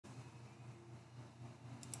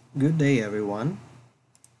Good day, everyone.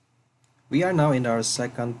 We are now in our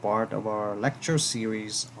second part of our lecture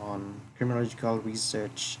series on criminological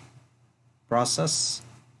research process,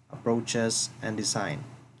 approaches, and design.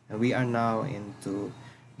 And we are now into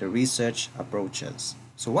the research approaches.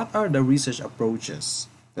 So, what are the research approaches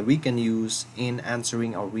that we can use in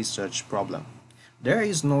answering our research problem? There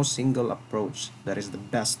is no single approach that is the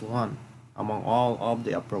best one among all of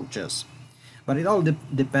the approaches. But it all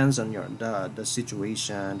depends on the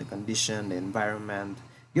situation, the condition, the environment,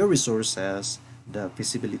 your resources, the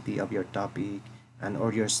feasibility of your topic and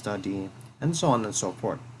or your study, and so on and so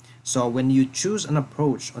forth. So when you choose an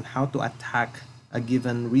approach on how to attack a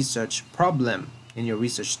given research problem in your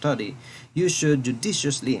research study, you should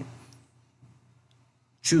judiciously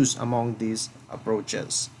choose among these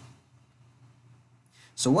approaches.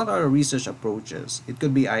 So what are research approaches? It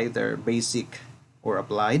could be either basic or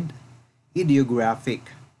applied, idiographic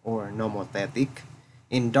or nomothetic,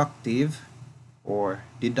 inductive or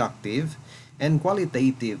deductive, and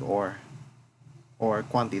qualitative or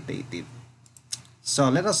quantitative. So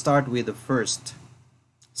let us start with the first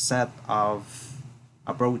set of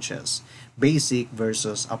approaches, basic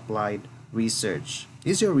versus applied research.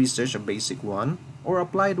 Is your research a basic one or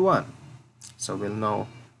applied one? So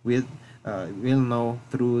with we'll know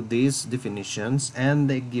through these definitions and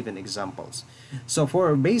the given examples. So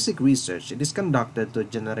for basic research, it is conducted to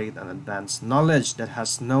generate an advanced knowledge that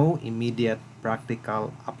has no immediate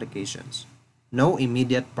practical applications. No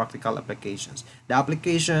immediate practical applications. The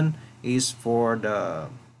application is for the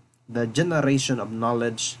generation of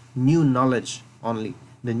knowledge, new knowledge only,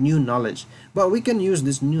 the new knowledge. But we can use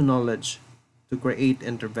this new knowledge to create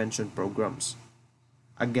intervention programs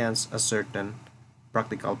against a certain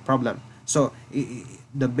practical problem. So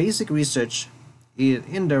the basic research it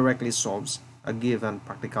indirectly solves a given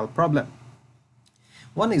practical problem.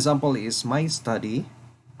 One example is my study,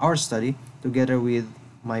 our study, together with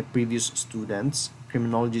my previous students,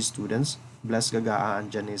 criminology students, Bless Gagaa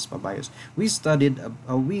and Janice Pabayos. We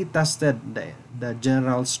tested the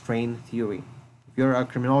general strain theory. If you're a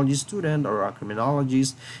criminology student or a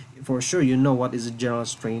criminologist, for sure you know what is a general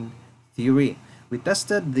strain theory. We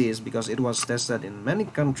tested this because it was tested in many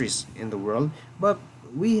countries in the world, but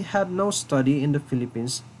we had no study in the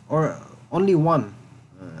Philippines, or only one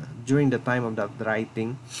during the time of that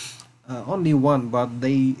writing. Only one, but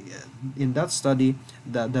they in that study,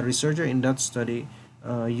 the researcher in that study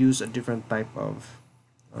used a different type of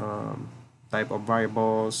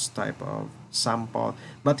variables, type of sample.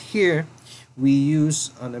 But here, we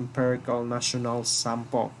use an empirical national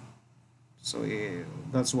sample. So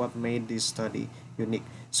that's what made this study unique.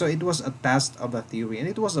 So it was a test of a theory, and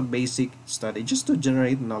it was a basic study just to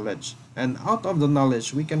generate knowledge. And out of the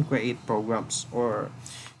knowledge, we can create programs, or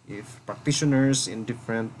if practitioners in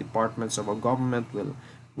different departments of a government will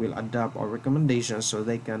adapt our recommendations, so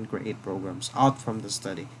they can create programs out from the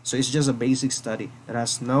study. So it's just a basic study that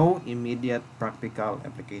has no immediate practical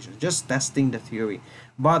applications, just testing the theory.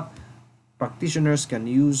 But practitioners can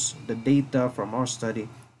use the data from our study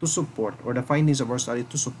to support, or the findings of our study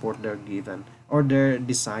to support their given or their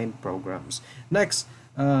designed programs. Next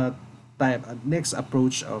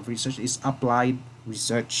approach of research is applied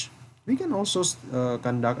research. We can also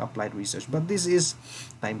conduct applied research, but this is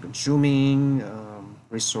time consuming,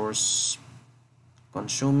 resource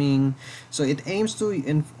consuming. So it aims to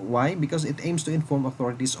why? Because it aims to inform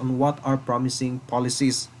authorities on what are promising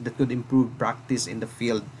policies that could improve practice in the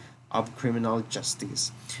field of criminal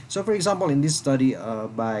justice. So for example, in this study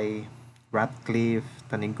by Radcliffe,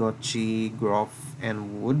 Taniguchi, Groff,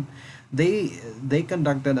 and Wood, they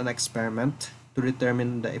conducted an experiment to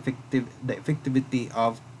determine the effectivity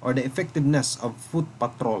of, or the effectiveness of foot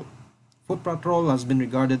patrol. Foot patrol has been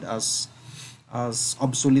regarded as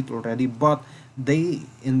obsolete already, but they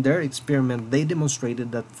in their experiment they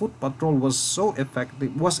demonstrated that foot patrol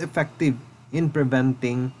was effective in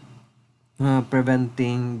preventing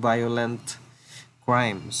violent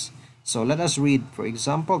crimes. So let us read. For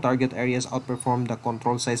example, target areas outperformed the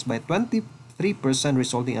control size by 23%,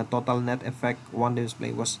 resulting in a total net effect. One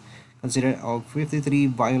display was considered of 53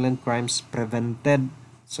 violent crimes prevented.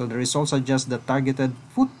 So the results suggest that targeted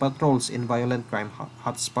foot patrols in violent crime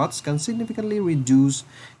hotspots can significantly reduce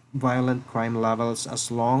violent crime levels as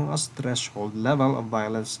long as threshold level of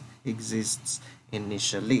violence exists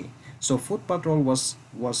initially. So foot patrol was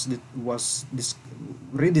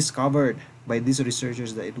rediscovered by these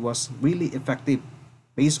researchers that it was really effective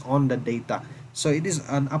based on the data. So it is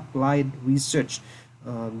an applied research.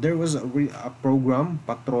 There was a program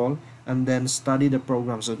patrol and then study the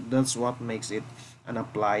program. So that's what makes it an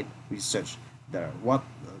applied research. There, what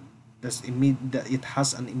does it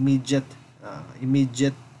has an immediate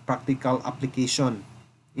practical application,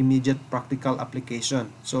 immediate practical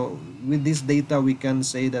application. So with this data, we can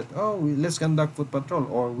say that, oh, let's conduct foot patrol,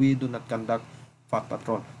 or we do not conduct foot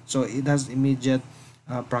patrol. So it has immediate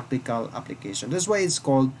practical application. That's why it's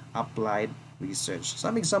called applied research.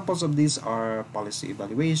 Some examples of these are policy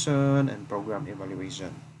evaluation and program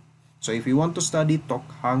evaluation. So if you want to study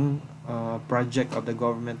Tokhang project of the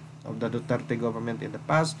government, of the Duterte government in the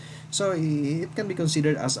past, so it can be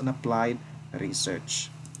considered as an applied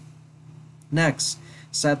research. Next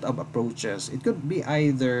set of approaches, it could be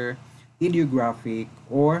either idiographic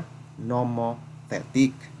or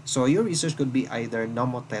nomothetic. So your research could be either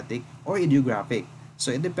nomothetic or idiographic.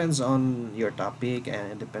 So it depends on your topic,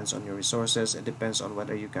 and it depends on your resources. It depends on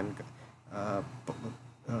whether you can uh,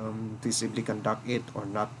 visibly conduct it or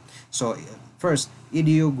not. So first,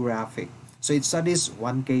 idiographic. So it studies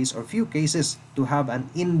one case or few cases to have an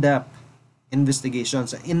in-depth investigation.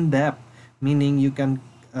 So in-depth meaning you can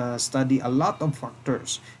study a lot of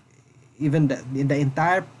factors, even in the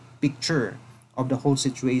entire picture of the whole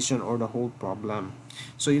situation or the whole problem.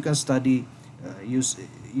 So you can study, you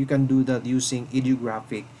can do that using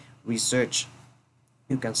idiographic research.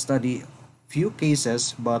 You can study few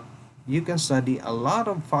cases, but you can study a lot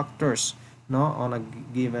of factors, no, on a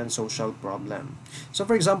given social problem. So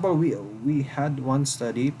for example, we had one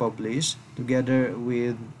study published together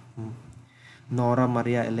with Nora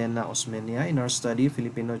Maria Elena Osmeña in our study,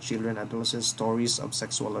 Filipino Children Adolescent Stories of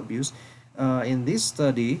Sexual Abuse. In this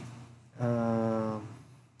study, Ma'am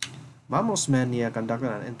Osmeña conducted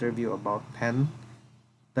an interview about 10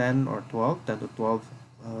 or 12, 10 to 12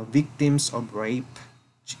 victims of rape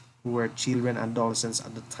who were children and adolescents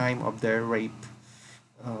at the time of their rape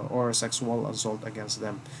or sexual assault against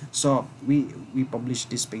them. So we published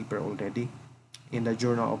this paper already in the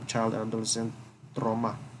Journal of Child and Adolescent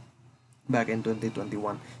Trauma back in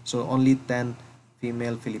 2021. So only 10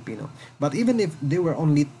 female Filipino. But even if there were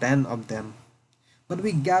only 10 of them, but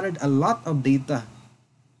we gathered a lot of data.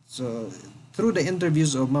 So through the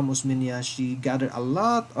interviews of Ma'am Osmeña, she gathered a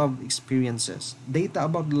lot of experiences, data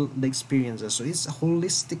about the experiences. So it's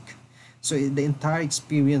holistic. So the entire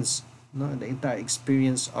experience, no, the entire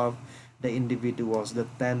experience of the individuals, the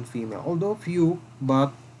 10 female, although few,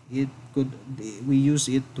 but it could we use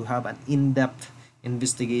it to have an in-depth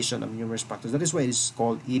investigation of numerous factors. That is why it is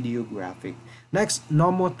called idiographic. Next,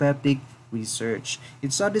 nomothetic research.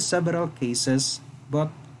 It studies several cases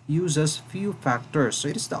but uses few factors. So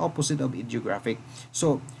it is the opposite of idiographic.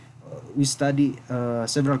 So we study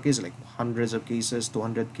several cases, like hundreds of cases,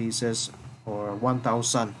 200 cases, or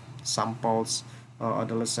 1,000 samples,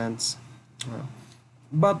 adolescents.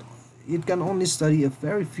 But it can only study a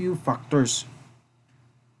very few factors,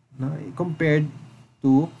 no, compared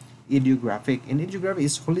to idiographic. And idiographic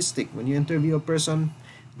is holistic. When you interview a person,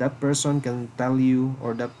 that person can tell you,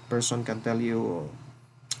 or that person can tell you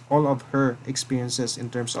all of her experiences in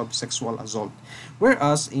terms of sexual assault.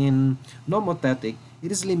 Whereas in nomothetic,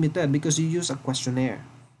 it is limited because you use a questionnaire.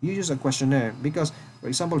 You use a questionnaire because, for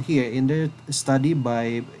example, here in their study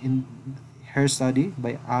in her study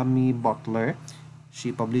by Amy Butler,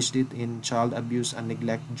 she published it in Child Abuse and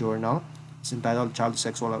Neglect Journal. It's entitled Child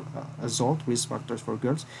Sexual Assault Risk Factors for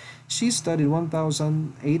Girls. She studied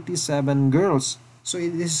 1,087 girls. So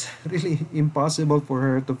it is really impossible for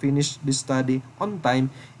her to finish this study on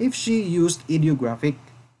time if she used idiographic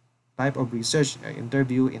type of research,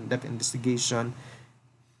 interview, in-depth investigation.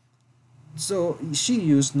 So she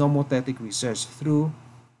used nomothetic research through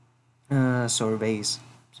surveys,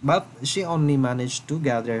 but she only managed to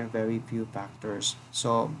gather very few factors.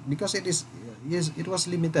 So because it was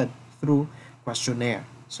limited through questionnaire.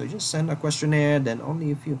 So you just send a questionnaire, then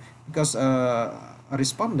only a few, because a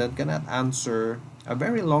respondent cannot answer a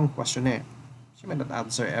very long questionnaire. She may not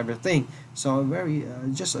answer everything. So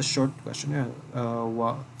just a short questionnaire,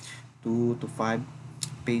 2 to 5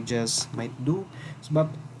 pages might do. But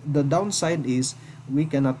the downside is we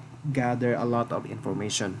cannot gather a lot of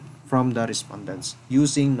information from the respondents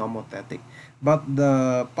using nomothetic. But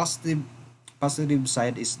the positive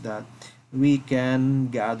side is that we can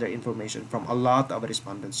gather information from a lot of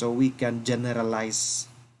respondents, so we can generalize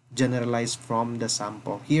from the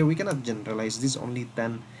sample. Here we cannot generalize. This only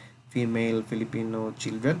 10 female Filipino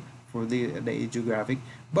children for the idiographic,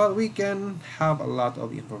 but we can have a lot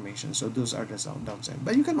of information. So those are the downside.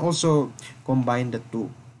 But you can also combine the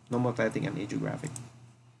two, nomothetic and idiographic.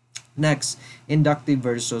 Next, inductive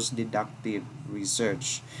versus deductive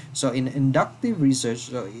research. So in inductive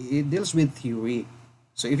research, so it deals with theory.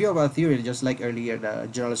 So if you have a theory, just like earlier, the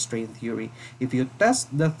general strain theory, if you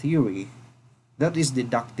test the theory, that is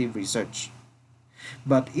deductive research.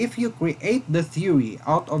 But if you create the theory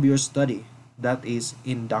out of your study, That is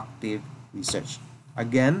inductive research.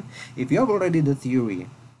 Again, if you have already the theory,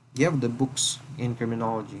 you have the books in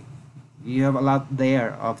criminology, you have a lot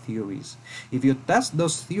there of theories. If you test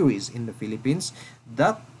those theories in the Philippines,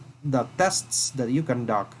 that the tests that you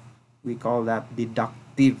conduct, we call that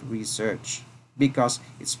deductive research, because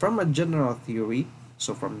it's from a general theory,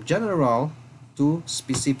 so from general to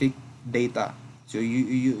specific data. So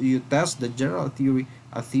you test the general theory,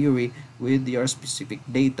 a theory, with your specific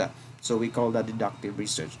data. So we call that deductive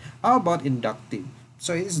research. How about inductive?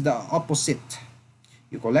 So it's the opposite.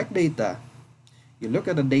 You collect data, you look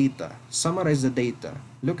at the data, summarize the data,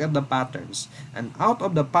 look at the patterns, and out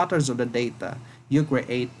of the patterns of the data, you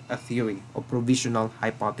create a theory or provisional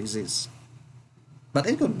hypothesis. But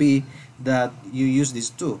it could be that you use these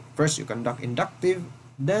two. First, you conduct inductive,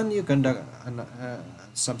 then you conduct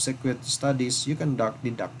subsequent studies, you conduct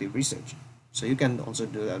deductive research. So you can also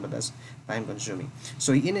do that, but that's time consuming.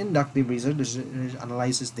 So in inductive research, research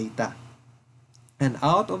analyzes data. And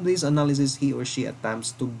out of this analysis, he or she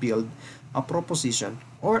attempts to build a proposition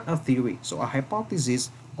or a theory. So a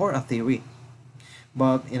hypothesis or a theory.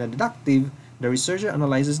 But in a deductive, the researcher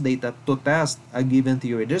analyzes data to test a given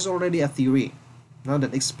theory. There's already a theory now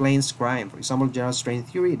that explains crime. For example, general strain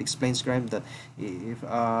theory, it explains crime that if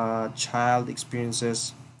a child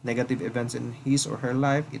experiences negative events in his or her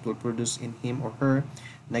life, it will produce in him or her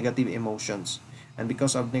negative emotions. And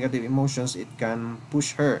because of negative emotions, it can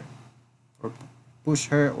or push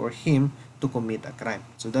her or him to commit a crime.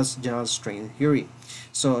 So that's general strain theory.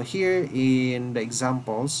 So here in the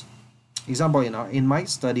example in my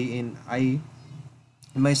study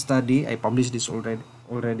I published this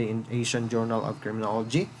already in Asian Journal of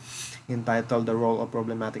Criminology, entitled "The Role of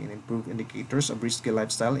Problematic and Improved Indicators of Risky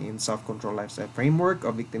Lifestyle in Self-Control Lifestyle Framework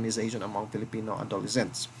of Victimization Among Filipino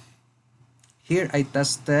Adolescents." Here I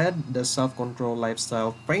tested the self-control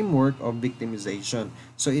lifestyle framework of victimization.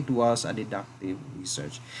 So it was a deductive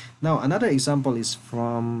research. Now another example is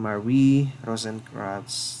from Marie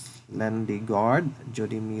Rosenkrantz, Lendigard,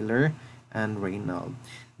 Jody Miller, and Reynald.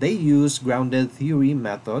 They use grounded theory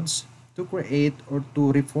methods to create or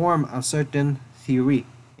to reform a certain theory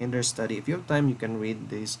in their study. If you have time, you can read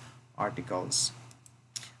these articles.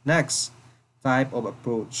 Next type of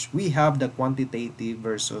approach, we have the quantitative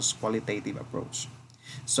versus qualitative approach.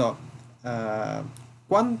 So uh,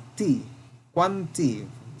 quanti,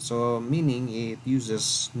 so meaning it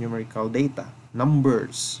uses numerical data,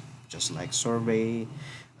 numbers, just like survey.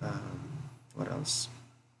 What else?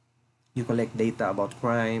 You collect data about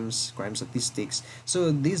crime statistics.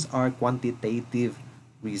 So these are quantitative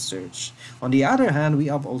research. On the other hand, we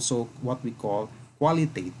have also what we call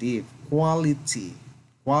qualitative, quality.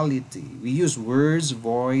 We use words,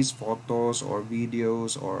 voice, photos, or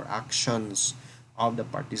videos, or actions of the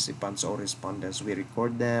participants or respondents. We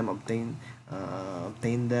record them, obtain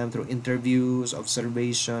them through interviews,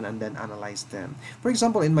 observation, and then analyze them. For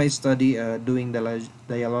example, in my study, doing the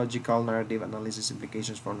dialogical narrative analysis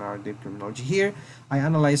implications for narrative criminology, here I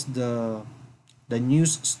analyzed the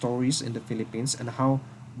news stories in the Philippines and how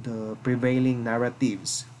the prevailing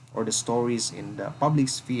narratives or the stories in the public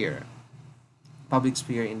sphere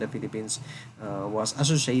in the Philippines was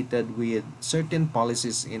associated with certain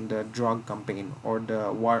policies in the drug campaign or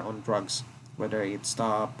the war on drugs, whether it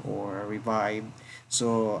stopped or revived.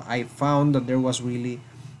 So I found that there was really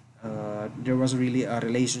a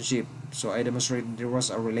relationship. So I demonstrated there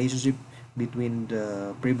was a relationship between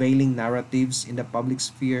the prevailing narratives in the public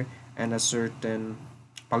sphere and a certain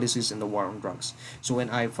policies in the war on drugs. So when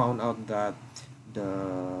I found out that there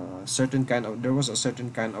was a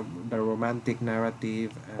certain kind of the romantic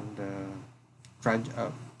narrative and the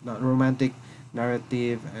romantic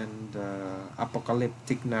narrative and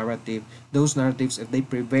apocalyptic narrative, those narratives, if they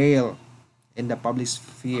prevail in the public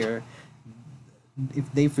sphere,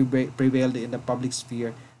 prevailed in the public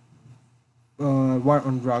sphere, war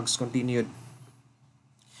on drugs continued.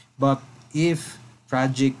 But if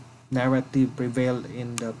tragic narrative prevailed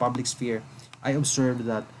in the public sphere, I observed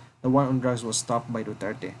that the war on drugs was stopped by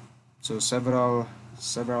Duterte. So several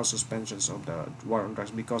suspensions of the war on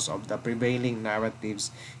drugs because of the prevailing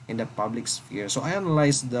narratives in the public sphere. So I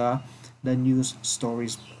analyzed the news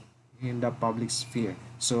stories in the public sphere.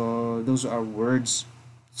 So those are words.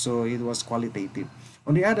 So it was qualitative.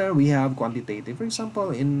 On the other, we have quantitative. For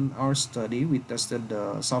example, in our study, we tested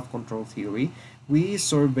the self-control theory. We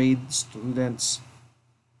surveyed students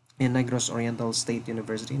in Negros Oriental State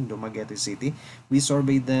University in Dumaguete City. We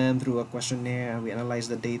surveyed them through a questionnaire. We analyzed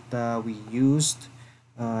the data. We used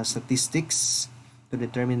statistics to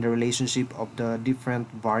determine the relationship of the different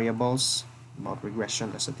variables about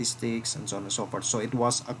regression statistics and so on and so forth. So it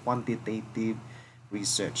was a quantitative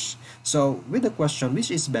research. So with the question, which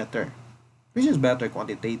is better? Which is better,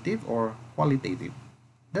 quantitative or qualitative?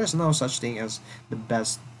 There's no such thing as the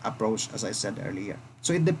best approach, as I said earlier.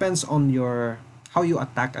 So it depends on your how you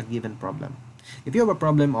attack a given problem. If you have a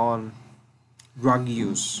problem on drug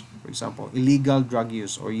use, for example, illegal drug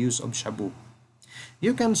use or use of shabu,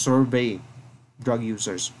 you can survey drug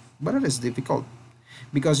users, but it is difficult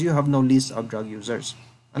because you have no list of drug users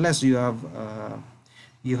unless you have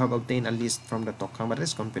obtained a list from the Tokang, but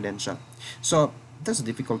it's confidential. So that's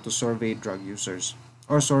difficult to survey drug users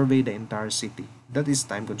or survey the entire city. That is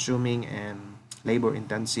time consuming and labor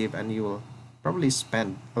intensive, and you will probably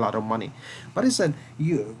spend a lot of money. But instead,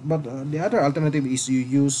 the other alternative is you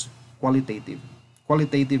use qualitative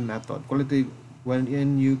method. Qualitative, when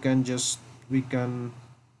in you can just we can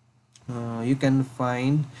you can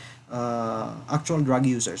find actual drug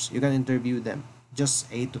users. You can interview them, just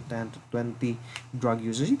 8 to 10 to 20 drug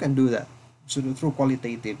users. You can do that. So through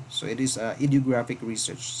qualitative, so it is idiographic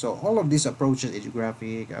research. So all of these approaches,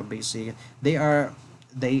 idiographic, basic, they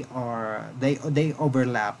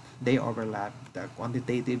overlap. They overlap. The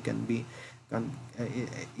quantitative can be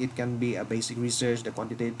it can be a basic research. The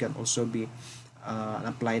quantitative can also be an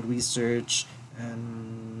applied research,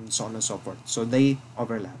 and so on and so forth. So they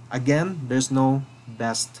overlap. Again, there's no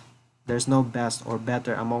best or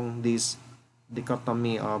better among these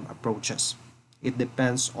dichotomy of approaches. It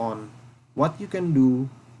depends on what you can do,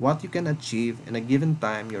 what you can achieve in a given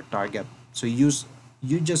time, your target. So you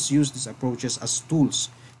just use these approaches as tools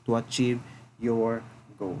to achieve your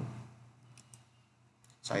goal.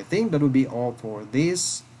 So I think that would be all for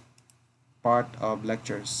this part of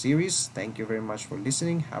lecture series. Thank you very much for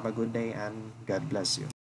listening. Have a good day and God bless you.